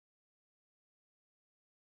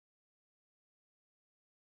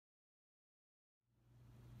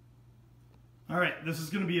All right, this is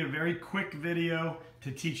going to be a very quick video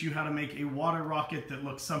to teach you how to make a water rocket that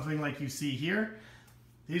looks something like you see here.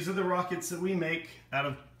 These are the rockets that we make out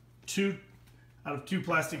of two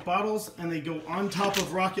plastic bottles, and they go on top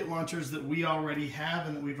of rocket launchers that we already have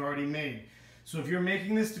and that we've already made. So if you're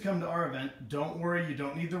making this to come to our event, don't worry, you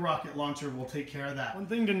don't need the rocket launcher, we'll take care of that. One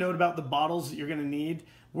thing to note about the bottles that you're going to need,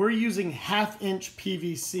 we're using 1/2 inch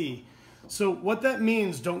PVC. So what that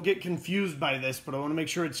means, don't get confused by this, but I want to make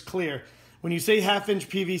sure it's clear. When you say 1/2 inch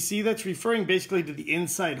PVC, that's referring basically to the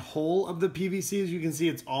inside hole of the PVC. As you can see,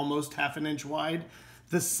 it's almost 1/2 inch wide.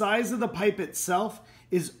 The size of the pipe itself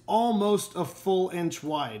is almost a full inch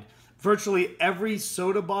wide. Virtually every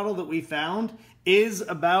soda bottle that we found is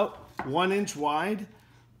about 1 inch wide,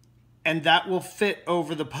 and that will fit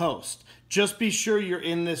over the post. Just be sure you're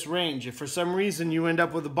in this range. If for some reason you end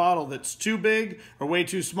up with a bottle that's too big or way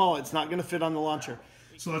too small, it's not going to fit on the launcher.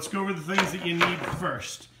 So let's go over the things that you need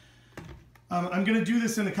first. I'm going to do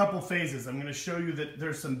this in a couple phases. I'm going to show you that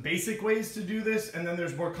there's some basic ways to do this, and then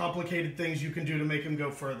there's more complicated things you can do to make them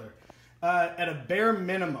go further. At a bare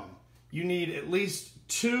minimum, you need at least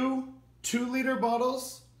two 2-liter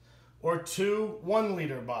bottles or 2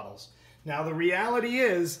 1-liter bottles. Now the reality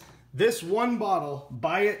is, this one bottle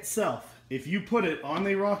by itself, if you put it on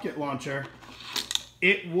the rocket launcher,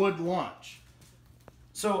 it would launch.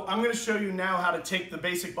 So I'm going to show you now how to take the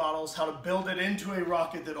basic bottles, how to build it into a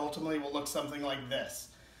rocket that ultimately will look something like this.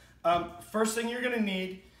 First thing you're going to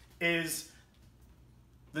need is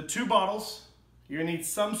the 2 bottles. You're going to need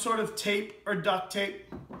some sort of tape or duct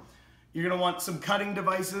tape. You're going to want some cutting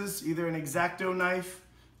devices, either an X-Acto knife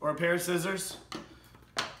or a pair of scissors.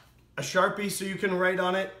 A Sharpie so you can write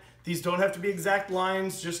on it. These don't have to be exact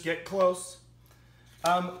lines, just get close.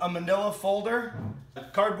 A manila folder,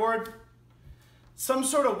 cardboard, some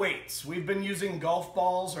sort of weights. We've been using golf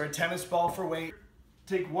balls or a tennis ball for weight.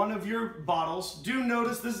 Take one of your bottles. Do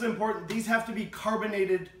notice, this is important, these have to be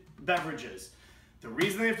carbonated beverages. The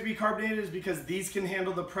reason they have to be carbonated is because these can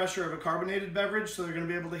handle the pressure of a carbonated beverage, so they're going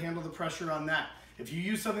to be able to handle the pressure on that. If you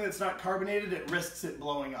use something that's not carbonated, it risks it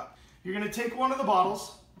blowing up. You're going to take one of the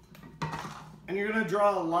bottles, and you're going to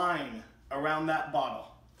draw a line around that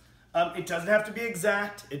bottle. It doesn't have to be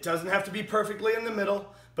exact, it doesn't have to be perfectly in the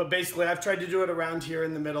middle, but basically I've tried to do it around here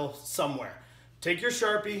in the middle somewhere. Take your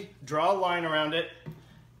Sharpie, draw a line around it.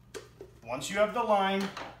 Once you have the line,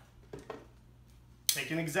 take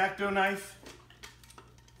an X-Acto knife,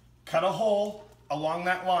 cut a hole along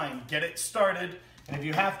that line, get it started, and if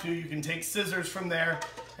you have to, you can take scissors from there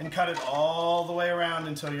and cut it all the way around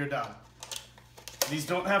until you're done. These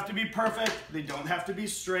don't have to be perfect, they don't have to be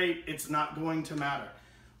straight, it's not going to matter.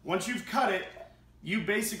 Once you've cut it, you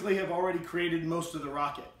basically have already created most of the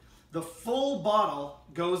rocket. The full bottle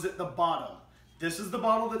goes at the bottom. This is the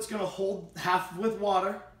bottle that's going to hold half with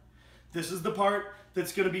water. This is the part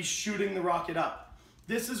that's going to be shooting the rocket up.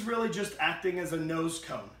 This is really just acting as a nose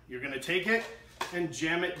cone. You're going to take it and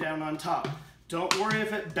jam it down on top. Don't worry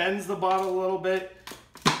if it bends the bottle a little bit.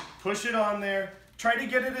 Push it on there. Try to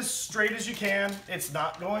get it as straight as you can. It's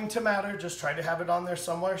not going to matter. Just try to have it on there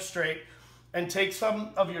somewhere straight. And take some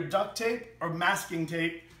of your duct tape or masking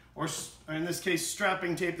tape, or in this case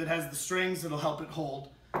strapping tape that has the strings that'll help it hold,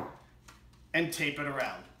 and tape it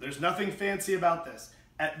around. There's nothing fancy about this.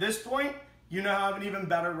 At this point, you now have an even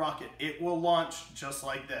better rocket. It will launch just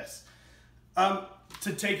like this.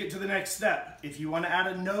 To take it to the next step, if you want to add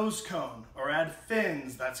a nose cone or add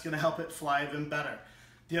fins, that's going to help it fly even better.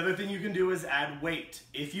 The other thing you can do is add weight.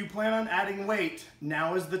 If you plan on adding weight,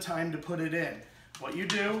 now is the time to put it in. What you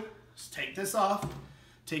do, take this off,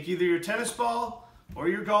 take either your tennis ball or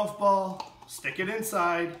your golf ball, stick it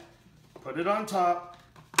inside, put it on top,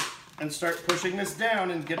 and start pushing this down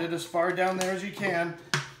and get it as far down there as you can.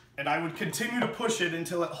 And I would continue to push it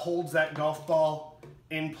until it holds that golf ball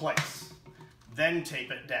in place. Then tape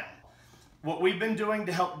it down. What we've been doing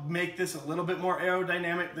to help make this a little bit more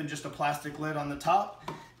aerodynamic than just a plastic lid on the top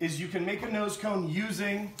is you can make a nose cone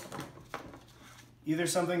using either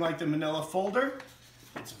something like the manila folder.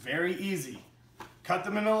 It's very easy. Cut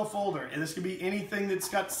the manila folder, and this could be anything that's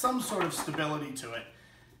got some sort of stability to it.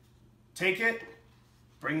 Take it,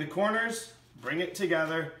 bring the corners, bring it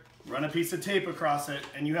together, run a piece of tape across it,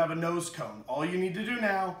 and you have a nose cone. All you need to do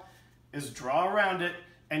now is draw around it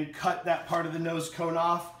and cut that part of the nose cone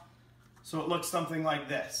off so it looks something like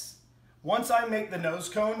this. Once I make the nose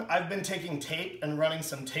cone, I've been taking tape and running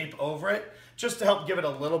some tape over it just to help give it a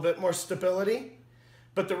little bit more stability.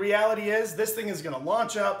 But the reality is, this thing is going to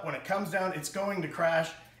launch up. When it comes down, it's going to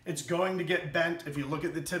crash. It's going to get bent. If you look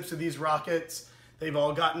at the tips of these rockets, they've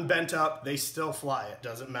all gotten bent up. They still fly. It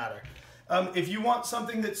doesn't matter. If you want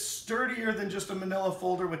something that's sturdier than just a manila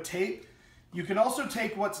folder with tape, You can also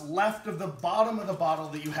take what's left of the bottom of the bottle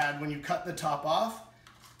that you had when you cut the top off,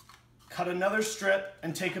 cut another strip,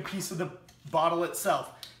 and take a piece of the bottle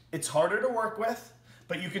itself. It's harder to work with,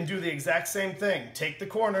 but you can do the exact same thing. Take the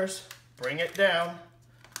corners, bring it down.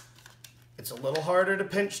 It's a little harder to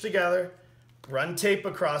pinch together, run tape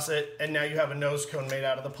across it, and now you have a nose cone made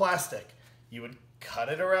out of the plastic. You would cut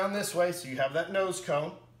it around this way so you have that nose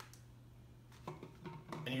cone,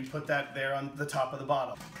 and you put that there on the top of the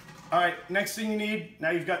bottle. All right, next thing you need,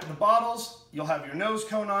 now you've got the bottles, you'll have your nose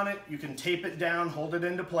cone on it, you can tape it down, hold it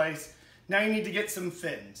into place. Now you need to get some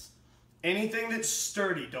fins. Anything that's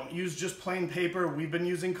sturdy, don't use just plain paper. We've been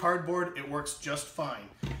using cardboard, it works just fine.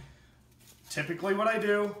 Typically what I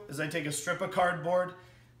do is I take a strip of cardboard.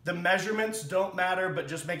 The measurements don't matter, but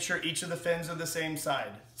just make sure each of the fins are the same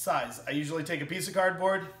size. I usually take a piece of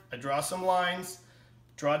cardboard, I draw some lines,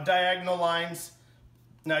 draw diagonal lines.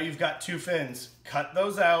 Now you've got 2 fins. Cut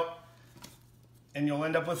those out, and you'll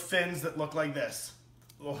end up with fins that look like this.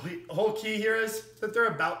 The whole key here is that they're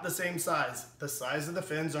about the same size. The size of the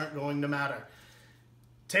fins aren't going to matter.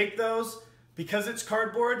 Take those, because it's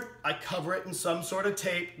cardboard, I cover it in some sort of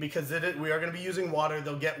tape because we are going to be using water,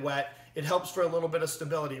 they'll get wet. It helps for a little bit of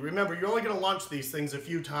stability. Remember, you're only going to launch these things a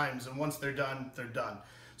few times, and once they're done, they're done.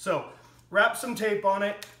 So wrap some tape on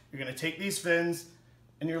it. You're going to take these fins,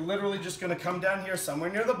 and you're literally just going to come down here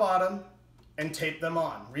somewhere near the bottom and tape them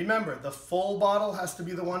on. Remember, the full bottle has to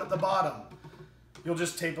be the one at the bottom. You'll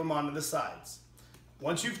just tape them onto the sides.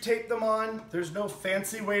 Once you've taped them on, there's no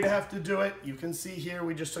fancy way to have to do it. You can see here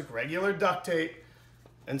we just took regular duct tape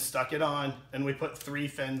and stuck it on, and we put 3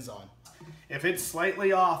 fins on. If it's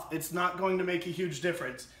slightly off, it's not going to make a huge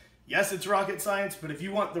difference. Yes, it's rocket science, but if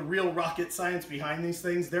you want the real rocket science behind these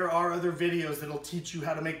things, there are other videos that'll teach you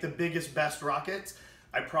how to make the biggest, best rockets.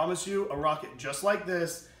 I promise you, a rocket just like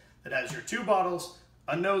this, that has your 2 bottles,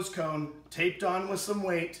 a nose cone, taped on with some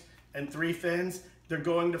weight, and 3 fins, they're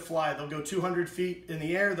going to fly. They'll go 200 feet in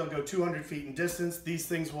the air, they'll go 200 feet in distance. These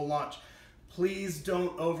things will launch. Please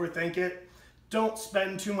don't overthink it. Don't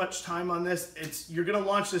spend too much time on this. You're gonna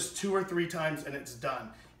launch this 2 or 3 times and it's done.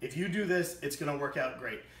 If you do this, it's gonna work out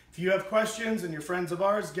great. If you have questions and you're friends of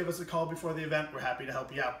ours, give us a call before the event. We're happy to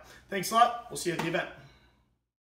help you out. Thanks a lot. We'll see you at the event.